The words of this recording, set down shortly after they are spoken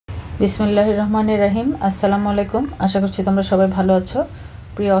বিসমিল্লাহির রহমানির রহিম। আসসালামু আলাইকুম। আশা করছি তোমরা সবাই ভালো আছো।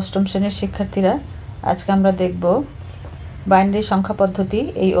 প্রিয় অষ্টম শ্রেণীর শিক্ষার্থীরা, আজকে আমরা দেখব বাইনারি সংখ্যা পদ্ধতি।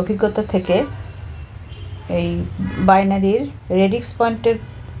 এই অভিজ্ঞতা থেকে এই বাইনারির রেডিক্স পয়েন্টের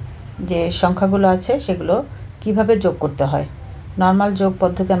যে সংখ্যাগুলো আছে সেগুলো কিভাবে যোগ করতে হয়। নর্মাল যোগ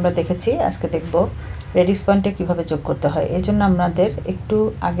পদ্ধতি আমরা দেখেছি, আজকে দেখব রেডিক্স পয়েন্টে কিভাবে যোগ করতে হয়। এই জন্য আমাদের একটু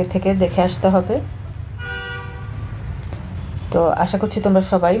আগে থেকে দেখে আসতে হবে। তো আশা করছি তোমরা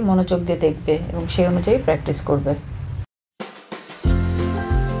সবাই মনোযোগ দিয়ে দেখবে এবং সেই অনুযায়ী প্র্যাকটিস করবে।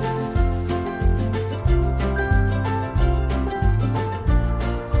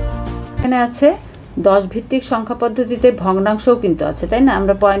 এখানে আছে 10 ভিত্তিক সংখ্যা পদ্ধতিতে ভগ্নাংশও কিন্তু আছে, তাই না?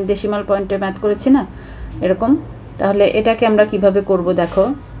 আমরা পয়েন্ট ডেসিমাল পয়েন্টে ম্যাথ করেছি না এরকম। তাহলে এটাকে আমরা কিভাবে করব দেখো।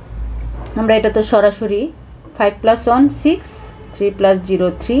 আমরা এটা তো সরাসরি 5 + 1 6, 3 + 0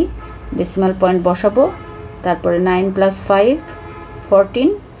 3 ডেসিমাল পয়েন্ট বসাবো। তারপরে 9 + 5 14,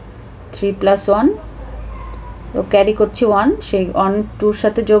 3 + 1 তো ক্যারি করছি 1, সেই 1 2-র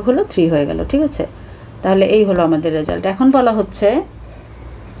সাথে যোগ হলো 3 হয়ে গেল। ঠিক আছে, তাহলে এই হলো আমাদের রেজাল্ট। এখন বলা হচ্ছে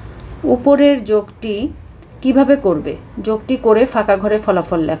উপরের যোগটি কিভাবে করবে। যোগটি করে ফাঁকা ঘরে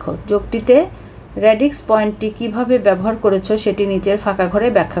ফলাফল লেখো। যোগটিতে রেডিক্স পয়েন্টটি কিভাবে ব্যবহার করেছো সেটি নিচের ফাঁকা ঘরে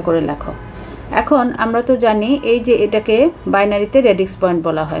ব্যাখ্যা করে লেখো। এখন আমরা তো জানি এই যে এটাকে বাইনারিতে রেডিক্স পয়েন্ট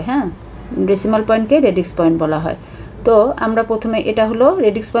বলা হয়, হ্যাঁ, ডেসিমাল পয়েন্টকে রেডিক্স পয়েন্ট বলা হয়। তো আমরা প্রথমে এটা হলো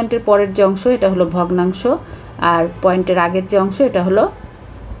রেডিক্স পয়েন্টের পরের যে অংশ এটা হলো ভগ্নাংশ, আর পয়েন্টের আগের যে অংশ এটা হলো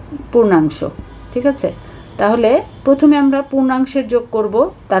পূর্ণাংশ। ঠিক আছে, তাহলে প্রথমে আমরা পূর্ণাংশের যোগ করব,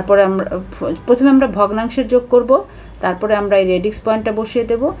 তারপরে প্রথমে আমরা ভগ্নাংশের যোগ করব, তারপরে আমরা এই রেডিক্স পয়েন্টটা বসিয়ে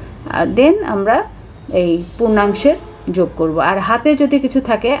দেব, দেন আমরা এই পূর্ণাংশের যোগ করব। আর হাতে যদি কিছু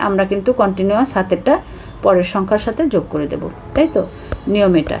থাকে আমরা কিন্তু কন্টিনিউয়াস হাতেরটা পরের সংখ্যার সাথে যোগ করে দেব, তাই তো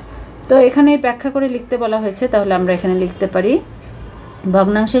নিয়ম এটা। তো এখানে ব্যাখ্যা করে লিখতে বলা হয়েছে, তাহলে আমরা এখানে লিখতে পারি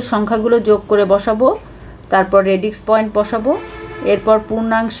ভগ্নাংশের সংখ্যাগুলো যোগ করে বসাবো, তারপর রেডিক্স পয়েন্ট বসাবো, এরপর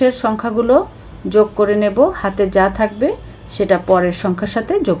পূর্ণাংশের সংখ্যাগুলো যোগ করে নেব, হাতে যা থাকবে সেটা পরের সংখ্যার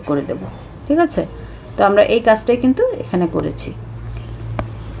সাথে যোগ করে দেব। ঠিক আছে, তো আমরা এই কাজটাই কিন্তু এখানে করেছি।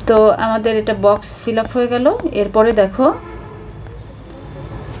 তো আমাদের এটা বক্স ফিল আপ হয়ে গেল। এরপরে দেখো,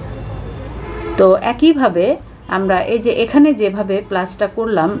 তো একইভাবে আমরা এই যে এখানে যেভাবে প্লাসটা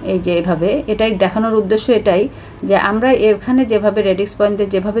করলাম, এই যে এভাবে, এটাই দেখানোর উদ্দেশ্য এটাই যে আমরা এখানে যেভাবে রেডিক্স পয়েন্টে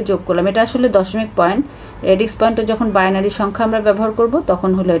যেভাবে যোগ করলাম, এটা আসলে দশমিক পয়েন্ট। রেডিক্স পয়েন্টে যখন বাইনারি সংখ্যা আমরা ব্যবহার করব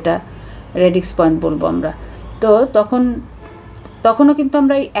তখন হলো এটা রেডিক্স পয়েন্ট বলবো আমরা। তো তখনও কিন্তু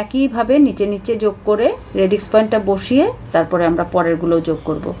আমরা একইভাবে নিচে নিচে যোগ করে রেডিক্স পয়েন্টটা বসিয়ে তারপরে আমরা পরেরগুলো যোগ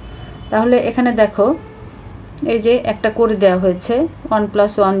করব। তাহলে এখানে দেখো এই যে একটা করে দেওয়া হয়েছে 1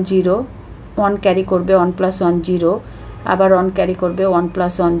 + 1 0, 1 ক্যারি করবে 1 + 1 0, আবার 1 ক্যারি করবে 1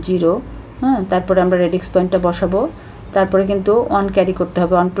 + 1 0, হ্যাঁ, তারপরে আমরা রেডিক্স পয়েন্টটা বসাবো। তারপরে কিন্তু 1 ক্যারি করতে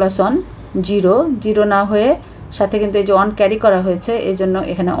হবে 1 + 1 0, 0 না হয়ে সাথে কিন্তু এই যে 1 ক্যারি করা হয়েছে এই জন্য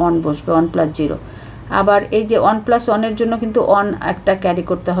এখানে 1 বসবে 1 + 0। আবার এই যে 1 + 1-এর জন্য কিন্তু 1 একটা ক্যারি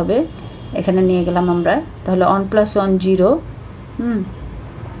করতে হবে, এখানে নিয়ে গেলাম আমরা, তাহলে 1 + 1 0।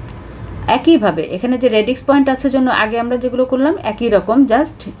 একইভাবে এখানে যে রেডিক্স পয়েন্ট আছে জন্য আগে আমরা যেগুলো করলাম একই রকম,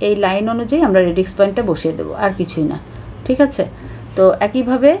 জাস্ট এই লাইন অনুযায়ী আমরা রেডিক্স পয়েন্টটা বসিয়ে দেবো, আর কিছুই না। ঠিক আছে, তো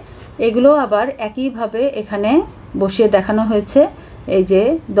একইভাবে এগুলো আবার একইভাবে এখানে বসিয়ে দেখানো হয়েছে। এই যে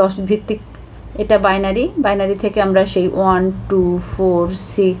 10 ভিত্তিক, এটা বাইনারি থেকে আমরা সেই 1 2 4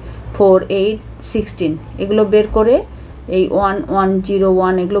 6 4 8 16 এগুলো বের করে এই 1 1 0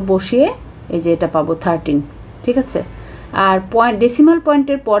 1 এগুলো বসিয়ে এই যে এটা পাবো 13। ঠিক আছে, আর পয়েন্ট ডেসিমাল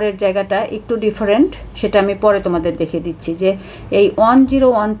পয়েন্টের পরের জায়গাটা একটু ডিফারেন্ট, সেটা আমি পরে তোমাদের দেখিয়ে দিচ্ছি যে এই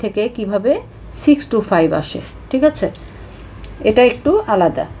 101 থেকে কিভাবে 625 আসে। ঠিক আছে, এটা একটু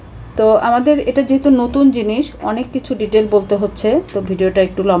আলাদা। তো আমাদের এটা যেহেতু নতুন জিনিস, অনেক কিছু ডিটেল বলতে হচ্ছে, তো ভিডিওটা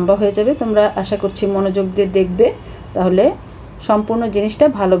একটু লম্বা হয়ে যাবে। তোমরা আশা করছি মনোযোগ দিয়ে দেখবে, তাহলে সম্পূর্ণ জিনিসটা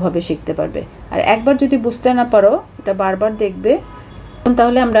ভালোভাবে শিখতে পারবে। আর একবার যদি বুঝতে না পারো এটা বারবার দেখবে।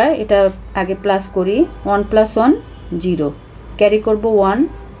 তাহলে আমরা এটা আগে প্লাস করি। 1 + 1 0, ক্যারি করব 1,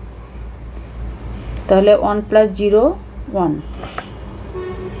 তাহলে 1 + 0 1,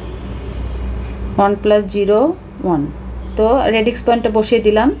 1 + 0 1, তো রেডিক্স পয়েন্টটা বসিয়ে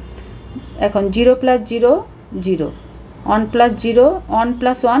দিলাম। এখন 0 + 0 0, 1 + 0 1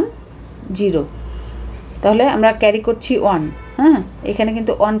 + 1 0, তাহলে আমরা ক্যারি করছি 1, হ্যাঁ, এখানে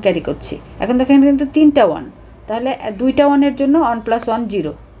কিন্তু 1 ক্যারি করছি। এখন দেখেন কিন্তু 3টা 1, তাহলে 2টা 1-এর জন্য 1 + 1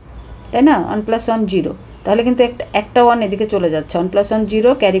 0, তাই না? 1 + 1 0, তাহলে কিন্তু একটা 1 এদিকে চলে যাচ্ছে। 1 + 1 0,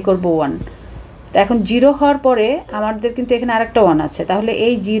 ক্যারি করব 1। তো এখন 0 হওয়ার পরে আমাদের কিন্তু এখানে আরেকটা 1 আছে, তাহলে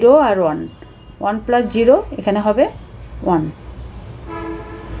এই 0 আর 1, 1 + 0 এখানে হবে 1।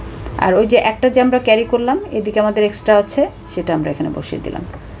 আর ওই যে একটা যে আমরা ক্যারি করলাম এদিকে আমাদের এক্সট্রা আছে, সেটা আমরা এখানে বসিয়ে দিলাম।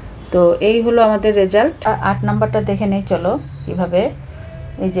 তো এই হলো আমাদের রেজাল্ট। 8 নাম্বারটা দেখে নেই চলো কীভাবে।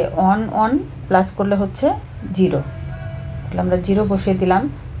 এই যে 1 1 প্লাস করলে হচ্ছে 0, তাহলে আমরা 0 বসিয়ে দিলাম,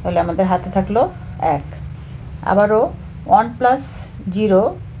 তাহলে আমাদের হাতে থাকলো 1। আবারও 1 প্লাস 0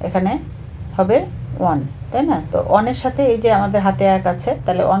 এখানে হবে 1, তাই না? তো 1 এর সাথে এই যে আমাদের হাতে 1 আছে,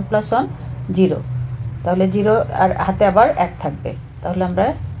 তাহলে 1 প্লাস 1 0, তাহলে 0 আর হাতে আবার 1 থাকবে, তাহলে আমরা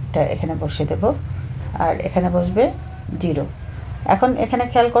এটা এখানে বসিয়ে দেব আর এখানে বসবে 0। এখন এখানে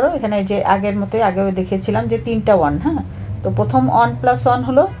খেয়াল করো, এখানে এই যে আগের মতোই আগেও দেখিয়েছিলাম যে 3টা 1, হ্যাঁ, তো প্রথম 1 প্লাস 1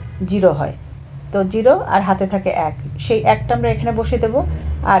 হলো 0 হয়, তো 0 আর হাতে থাকে 1, সেই 1টা আমরা এখানে বসিয়ে দেব।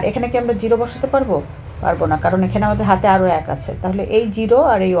 আর এখানে কি আমরা 0 বসাতে পারবো? পারবো না, কারণ এখানে আমাদের হাতে আরও 1 আছে, তাহলে এই 0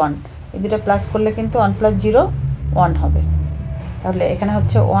 আর এই 1 এই দুটো প্লাস করলে কিন্তু 1 প্লাস 0 1 হবে, তাহলে এখানে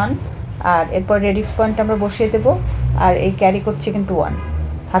হচ্ছে 1। আর এরপর রেডিক্স পয়েন্ট আমরা বসিয়ে দেব, আর এই ক্যারি করছে কিন্তু 1,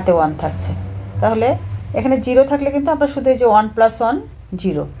 হাতে 1 থাকছে, তাহলে এখানে 0 থাকলে কিন্তু আমরা শুধু এই যে 1 প্লাস 1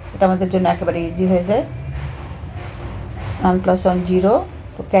 0, এটা আমাদের জন্য একেবারে ইজি হয়ে যায়। 1 প্লাস 1 0,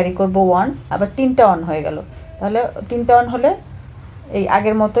 তো ক্যারি করব 1, আবার 3টা 1 হয়ে গেল, তাহলে 3টা 1 হলে এই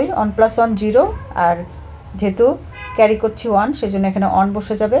আগের মতোই 1 প্লাস 1 0, আর যেহেতু ক্যারি করছি 1 সেজন্য এখানে 1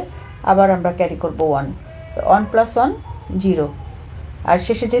 বসে যাবে, আবার আমরা ক্যারি করব 1, 1 প্লাস 1 0, আর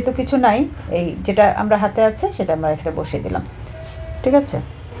শেষে যেহেতু কিছু নাই, এই যেটা আমরা হাতে আছে সেটা আমরা এখানে বসিয়ে দিলাম, ঠিক আছে?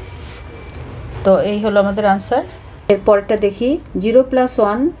 তো এই হলো আমাদের আনসার। এরপরটা দেখি, 0 প্লাস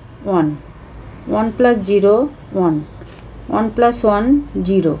 1 1, 1 প্লাস 0 1, 1 প্লাস 1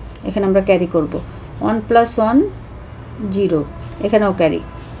 0, এখানে আমরা ক্যারি করব 1 প্লাস 1 0, এখানেও ক্যারি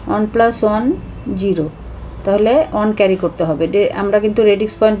 1 প্লাস 1 0, তাহলে 1 ক্যারি করতে হবে, আমরা কিন্তু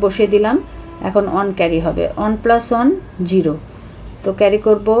রেডিক্স পয়েন্ট বসিয়ে দিলাম, এখন 1 ক্যারি হবে 1 প্লাস 1 0, তো ক্যারি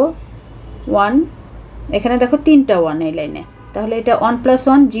করব 1, এখানে দেখো 3টা 1 এই লাইনে, তাহলে এটা 1 প্লাস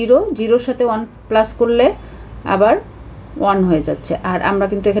 1 0, 0-র সাথে 1 প্লাস করলে আবার 1 হয়ে যাচ্ছে, আর আমরা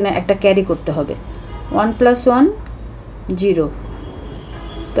কিন্তু এখানে একটা ক্যারি করতে হবে 1 প্লাস 1 0,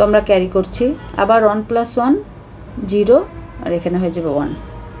 তো আমরা ক্যারি করছি, আবার 1 প্লাস 1 0, আর এখানে হয়ে যাবে 1,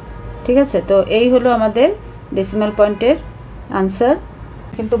 ঠিক আছে? তো এই হলো আমাদের ডেসিমাল পয়েন্টের আনসার।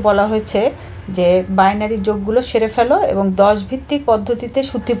 কিন্তু বলা হয়েছে যে বাইনারি যোগগুলো সেরে ফেলো এবং 10 ভিত্তিক পদ্ধতিতে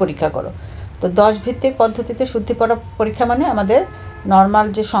শুদ্ধি পরীক্ষা করো। তো 10 ভিত্তিক পদ্ধতিতে শুদ্ধি পরীক্ষা মানে আমাদের নর্মাল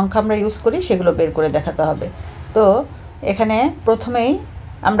যে সংখ্যা আমরা ইউজ করি সেগুলো বের করে দেখাতে হবে। তো এখানে প্রথমেই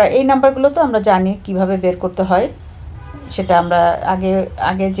আমরা এই নাম্বারগুলো তো আমরা জানি কিভাবে বের করতে হয়, সেটা আমরা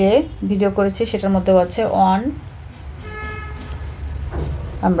আগে যে ভিডিও করেছি সেটার মধ্যেও আছে। 1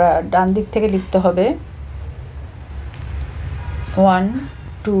 আমরা ডান দিক থেকে লিখতে হবে 1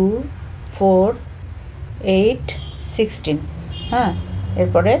 2 4 8 16, হ্যাঁ,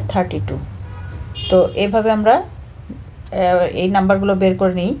 এরপরে 32। তো এইভাবে আমরা এই নাম্বারগুলো বের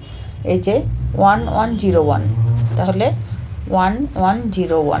করে নিই। এই যে 1 1 0 1, তাহলে 1 1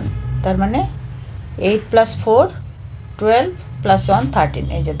 0 1, তার মানে 8 প্লাস 4 12 প্লাস 1 13,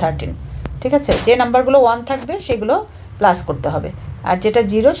 এই যে 13, ঠিক আছে? যে নাম্বারগুলো 1 থাকবে সেগুলো প্লাস করতে হবে, আর যেটা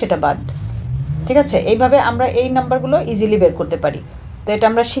 0 সেটা বাদ, ঠিক আছে? এইভাবে আমরা এই নাম্বারগুলো ইজিলি বের করতে পারি। তো এটা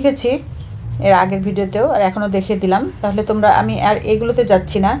আমরা শিখেছি এর আগের ভিডিওতেও, আর এখনও দেখিয়ে দিলাম, তাহলে তোমরা, আমি আর এগুলোতে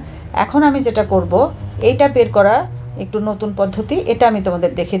যাচ্ছি না। এখন আমি যেটা করব, এইটা বের করা একটু নতুন পদ্ধতি, এটা আমি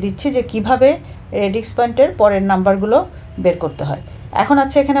তোমাদের দেখিয়ে দিচ্ছি যে কিভাবে রেডিক্স পয়েন্টের পরের নাম্বারগুলো বের করতে হয়। এখন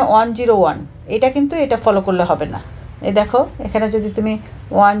আছে এখানে 1 0 1, এটা কিন্তু এটা ফলো করলে হবে না। এই দেখো এখানে যদি তুমি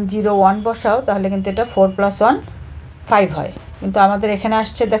 1 0 1 বসাও তাহলে কিন্তু এটা 4 প্লাস 1 5 হয়, কিন্তু আমাদের এখানে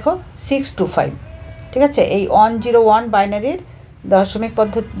আসছে দেখো 6 2 5, ঠিক আছে? এই 1 0 1 বাইনারির দশমিক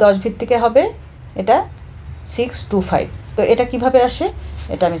পদ্ধতি 10 ভিত্তিকে হবে এটা 6 2 5। তো এটা কিভাবে আসে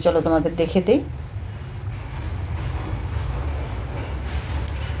এটা আমি চলো তোমাদের দেখিয়ে দিই।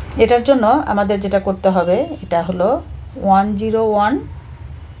 এটার জন্য আমাদের যেটা করতে হবে এটা হলো 1 0 1,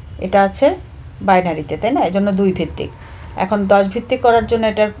 এটা আছে বাইনারিতে, তাই না? এই জন্য 2 ভিত্তিক। এখন 10 ভিত্তিক করার জন্য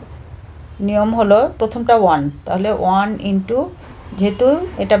এটার নিয়ম হলো প্রথমটা 1, তাহলে 1 ইন্টু, যেহেতু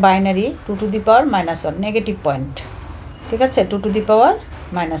এটা binary 2 to the power -1, negative point, ঠিক আছে? 2 টু দি পাওয়ার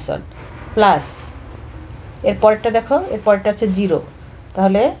 -1 প্লাস, এরপরটা দেখো এরপরটা আছে 0,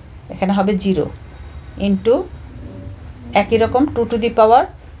 তাহলে এখানে হবে 0 ইন্টু একই রকম 2 টু দি পাওয়ার,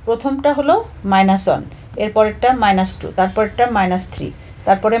 প্রথমটা হলো -1, এরপরেরটা -2, তারপরেরটা -3,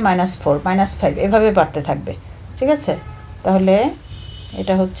 তারপরে -4 -5, এভাবে বাড়তে থাকবে, ঠিক আছে? তাহলে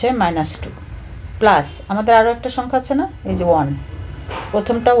এটা হচ্ছে -2 প্লাস আমাদের আরও একটা সংখ্যা আছে না, এই যে 1,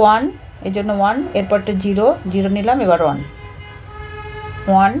 প্রথমটা 1 এই জন্য 1, এরপরটা 0 0 নিলাম, এবার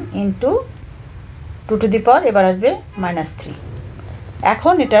 1 ইন্টু 2 টু দি পাওয়ার, এবার আসবে -3।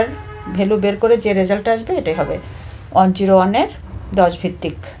 এখন এটার ভ্যালু বের করে যে রেজাল্ট আসবে এটাই হবে 101 এর 10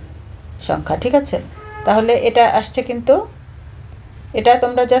 ভিত্তিক সংখ্যা, ঠিক আছে? তাহলে এটা আসছে কিন্তু এটা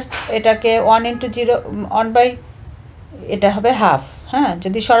তোমরা জাস্ট এটাকে 1 ইন্টু 0 1 বাই এটা হবে হাফ। হ্যাঁ,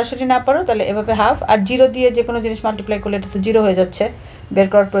 যদি সরাসরি না পারো তাহলে এভাবে হাফ, আর 0 দিয়ে যে কোনো জিনিস মাল্টিপ্লাই করলে এটা তো 0 হয়ে যাচ্ছে, বের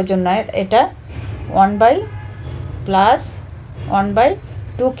করার প্রয়োজন নয়। এটা 1 বাই প্লাস 1 বাই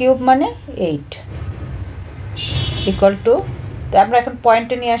 2 কিউব মানে 8 ইকুয়াল টু, তো আমরা এখন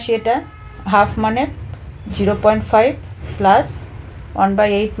পয়েন্টে নিয়ে আসি, এটা হাফ মানে 0.5 প্লাস 1 বাই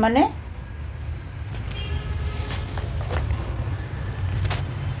 8 মানে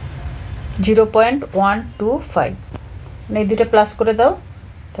 0.125, মানে এই দুটো প্লাস করে দাও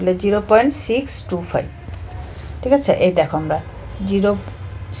তাহলে 0.625। ঠিক আছে, এই দেখো আমরা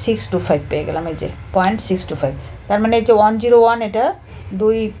 0.625 পেয়ে গেলাম, এই যে 0.625। তার মানে এই যে 101 এটা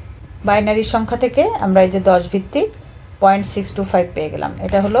 2 বাইনারি সংখ্যা থেকে আমরা এই যে 10 ভিত্তিক 0.625 পেয়ে গেলাম,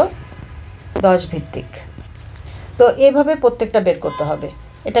 এটা হলো 10 ভিত্তিক। তো এইভাবে প্রত্যেকটা বের করতে হবে।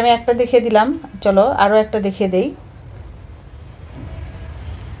 এটা আমি একটা দেখিয়ে দিলাম, চলো আরও একটা দেখিয়ে দেই,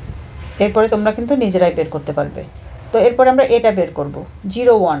 এরপরে তোমরা কিন্তু নিজেরাই বের করতে পারবে। তো এরপরে আমরা এটা বের করব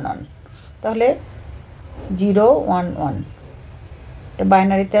 011, তাহলে 011 এটা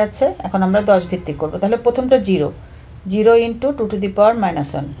বাইনারিতে আছে, এখন আমরা 10 ভিত্তিক করব। তাহলে প্রথমটা 0 into 2 to the power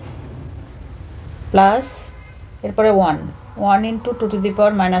 -1 plus এরপরে 1 into 2 to the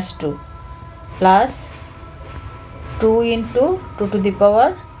power -2 plus 2 into 2 to the পাওয়ার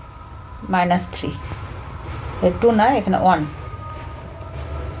 -3, 2 না এখানে 1।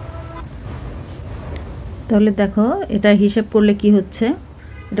 তাহলে দেখো এটা হিসাব করলে কি হচ্ছে,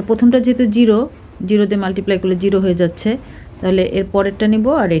 এটা প্রথমটা যেহেতু 0 দিয়ে মাল্টিপ্লাই করলে 0 হয়ে যাচ্ছে, তাহলে এর পরেরটা নিব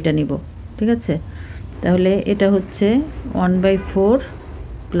আর এটা নিব। ঠিক আছে, তাহলে এটা হচ্ছে 1/4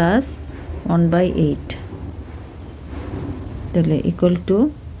 প্লাস 1/8, তাহলে ইকুয়াল টু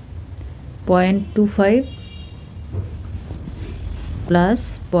 0.25 প্লাস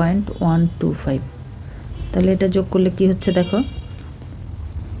 0.125। তাহলে এটা যোগ করলে কি হচ্ছে দেখো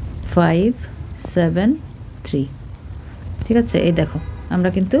 573। ঠিক আছে, এই দেখো আমরা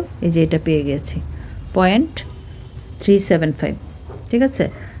কিন্তু এই যে এটা পেয়ে গেছি 0.375। ঠিক আছে,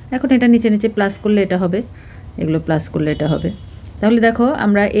 এখন এটা নিচে নিচে প্লাস করলে এটা হবে, এগুলো প্লাস করলে এটা হবে। তাহলে দেখো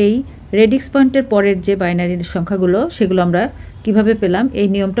আমরা এই রেডিক্স পয়েন্টের পরের যে বাইনারি সংখ্যাগুলো সেগুলো আমরা কিভাবে পেলাম, এই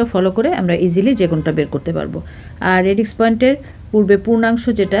নিয়মটা ফলো করে আমরা ইজিলি যে কোনটা বের করতে পারবো। আর রেডিক্স পয়েন্টের পূর্বে পূর্ণাংশ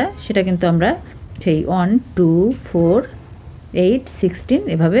যেটা, সেটা কিন্তু আমরা সেই 1 2 4 8 16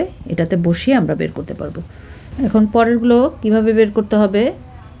 এভাবে এটাতে বসিয়ে আমরা বের করতে পারবো। এখন পরেরগুলো কিভাবে বের করতে হবে,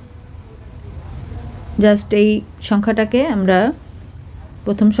 জাস্ট এই সংখ্যাটাকে আমরা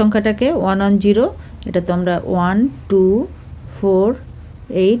প্রথম সংখ্যাটাকে 110, এটা তো আমরা 1 2 4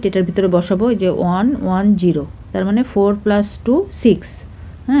 8 এটার ভিতরে বসাবো, এই যে 110, তার মানে 4 + 2 6,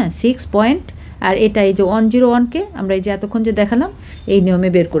 হ্যাঁ 6 পয়েন্ট। আর এটা এই যে 101কে আমরা এই যে এতক্ষণ যে দেখালাম এই নিয়মে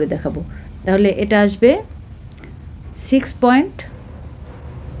বের করে দেখাবো, তাহলে এটা আসবে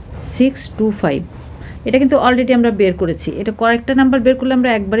 6.625। এটা কিন্তু অলরেডি আমরা বের করেছি, এটা কয়েকটা নাম্বার বের করলে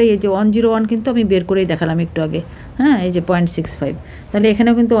আমরা একবারে এই যে 101 কিন্তু আমি বের করেই দেখালাম একটু আগে, হ্যাঁ এই যে 0.65, তাহলে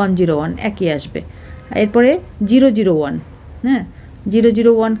এখানেও কিন্তু 101 একই আসবে। এরপরে 001, হ্যাঁ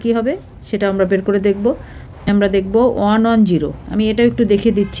 001 কী হবে সেটা আমরা বের করে দেখব। আমরা দেখব 110, আমি এটাও একটু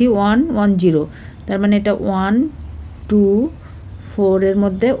দেখিয়ে দিচ্ছি, 110, তার মানে এটা 1 2 4 এর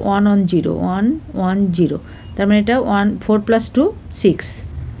মধ্যে 110, তার মানে এটা 4 + 2 6,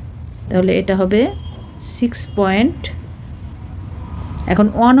 তাহলে এটা হবে 6 পয়েন্ট। এখন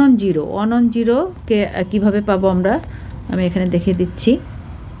 110কে কীভাবে পাবো আমরা, আমি এখানে দেখিয়ে দিচ্ছি,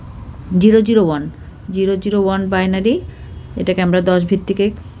 001 বাইনারি, এটাকে আমরা 10 ভিত্তিকে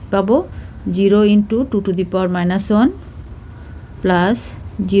পাবো, 0 into 2 to the power -1 plus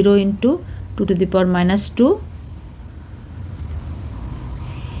 0 into 2 to the power -2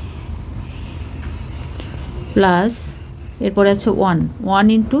 plus এরপরে আছে 1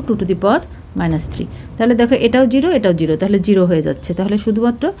 ইন্টু 2 টু দি পাওয়ার -3। তাহলে দেখো এটাও 0 এটাও 0, তাহলে 0 হয়ে যাচ্ছে। তাহলে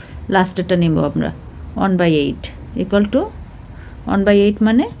শুধুমাত্র লাস্টেরটা নেব আমরা, 1/8 ইকুয়াল টু 1/8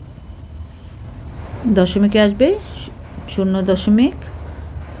 মানে দশমিকে আসবে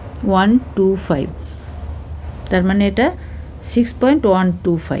 0.125, তার মানে এটা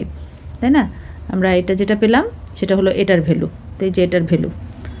 6.125, তাই না? আমরা এটা যেটা পেলাম সেটা হলো এটার ভ্যালু, তো এই যে এটার ভ্যালু।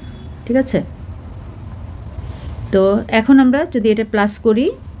 ঠিক আছে, তো এখন আমরা যদি এটা প্লাস করি,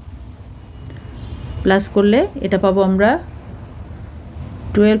 প্লাস করলে এটা পাবো আমরা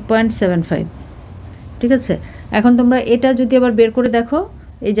 12.75। ঠিক আছে, এখন তোমরা এটা যদি আবার বের করে দেখো,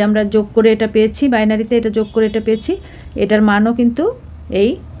 এই যে আমরা যোগ করে এটা পেয়েছি, বাইনারিতে এটা যোগ করে এটা পেয়েছি, এটার মানও কিন্তু এই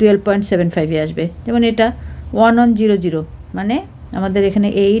 12.75 আসবে। যেমন এটা 1100, মানে আমাদের এখানে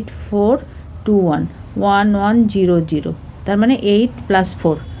 8421 1100, তার মানে 8 +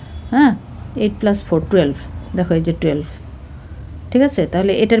 4, হ্যাঁ 8 + 4 12, দেখো এই যে 12, ঠিক আছে,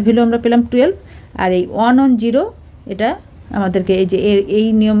 তাহলে এটার ভ্যালু আমরা পেলাম 12, আর এই 1 on 0 এটা আমাদেরকে এই যে এই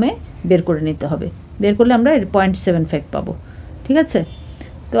নিয়মে বের করে নিতে হবে। বের করলে আমরা 0.75 পাবো। ঠিক আছে,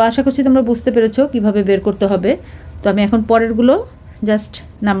 তো আশা করছি তোমরা বুঝতে পেরেছো কিভাবে বের করতে হবে। তো আমি এখন পরেরগুলো জাস্ট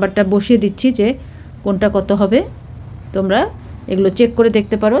নাম্বারটা বসিয়ে দিচ্ছি যে কোনটা কত হবে, তোমরা এগুলো চেক করে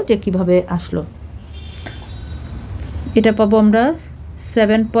দেখতে পারো যে কিভাবে আসলো। এটা পাবো আমরা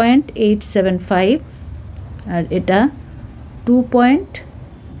 7.875, আর এটা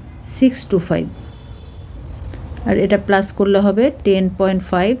 2.625, আর এটা প্লাস করলে হবে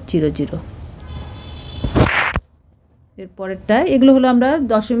 10.500। এরপরেরটা এগুলো হলো আমরা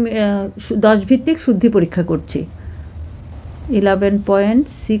 10 ভিত্তিক শুদ্ধি পরীক্ষা করছি।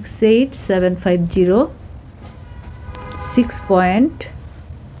 11.68750,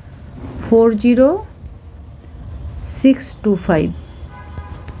 6.40625,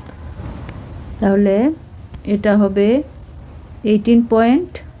 তাহলে এটা হবে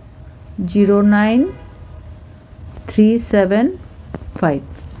 18.09375।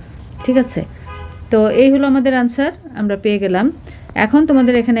 ঠিক আছে, তো এই হলো আমাদের আনসার, আমরা পেয়ে গেলাম। এখন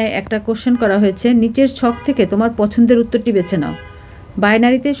তোমাদের এখানে একটা কোশ্চেন করা হয়েছে, নিচের ছক থেকে তোমার পছন্দের উত্তরটি বেছে নাও।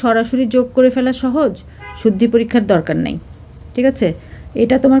 বাইনারিতে সরাসরি যোগ করে ফেলা সহজ, শুদ্ধি পরীক্ষার দরকার নেই। ঠিক আছে,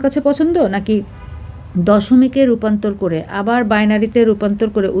 এটা তোমার কাছে পছন্দ নাকি দশমিকে রূপান্তর করে আবার বাইনারিতে রূপান্তর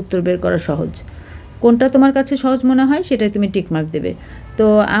করে উত্তর বের করা সহজ? কোনটা তোমার কাছে সহজ মনে হয় সেটাই তুমি টিকমার্ক দেবে। তো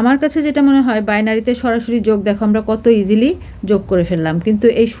আমার কাছে যেটা মনে হয় বাইনারিতে সরাসরি যোগ, দেখো আমরা কত ইজিলি যোগ করে ফেললাম, কিন্তু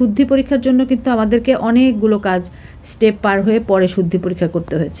এই শুদ্ধি পরীক্ষার জন্য কিন্তু আমাদেরকে অনেকগুলো কাজ স্টেপ পার হয়ে পরে শুদ্ধি পরীক্ষা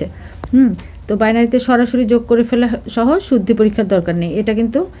করতে হয়েছে। তো বাইনারিতে সরাসরি যোগ করে ফেলা সহজ, শুদ্ধি পরীক্ষার দরকার নেই, এটা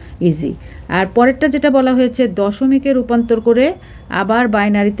কিন্তু ইজি। আর পরেরটা যেটা বলা হয়েছে দশমিকে রূপান্তর করে আবার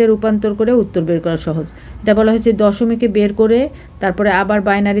বাইনারিতে রূপান্তর করে উত্তর বের করা সহজ, এটা বলা হয়েছে দশমিকে বের করে তারপরে আবার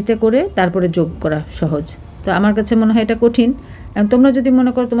বাইনারিতে করে তারপরে যোগ করা সহজ। তো আমার কাছে মনে হয় এটা কঠিন, এবং তোমরা যদি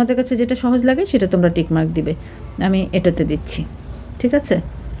মনে করো তোমাদের কাছে যেটা সহজ লাগে সেটা তোমরা টিকমার্ক দিবে, আমি এটাতে দিচ্ছি। ঠিক আছে,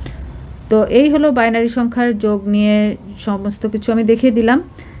 তো এই হলো বাইনারি সংখ্যার যোগ নিয়ে সমস্ত কিছু আমি দেখিয়ে দিলাম।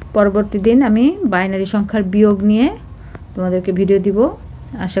 পরবর্তী দিন আমি বাইনারি সংখ্যার বিয়োগ নিয়ে তোমাদেরকে ভিডিও দিব।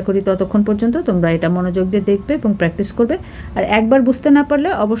 আশা করি ততক্ষণ পর্যন্ত তোমরা এটা মনোযোগ দিয়ে দেখবে এবং প্র্যাকটিস করবে। আর একবার বুঝতে না পারলে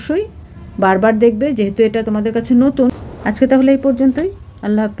অবশ্যই বারবার দেখবে, যেহেতু এটা তোমাদের কাছে নতুন। আজকে তাহলে এই পর্যন্তই,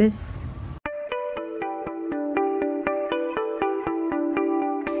 আল্লাহ হাফেজ।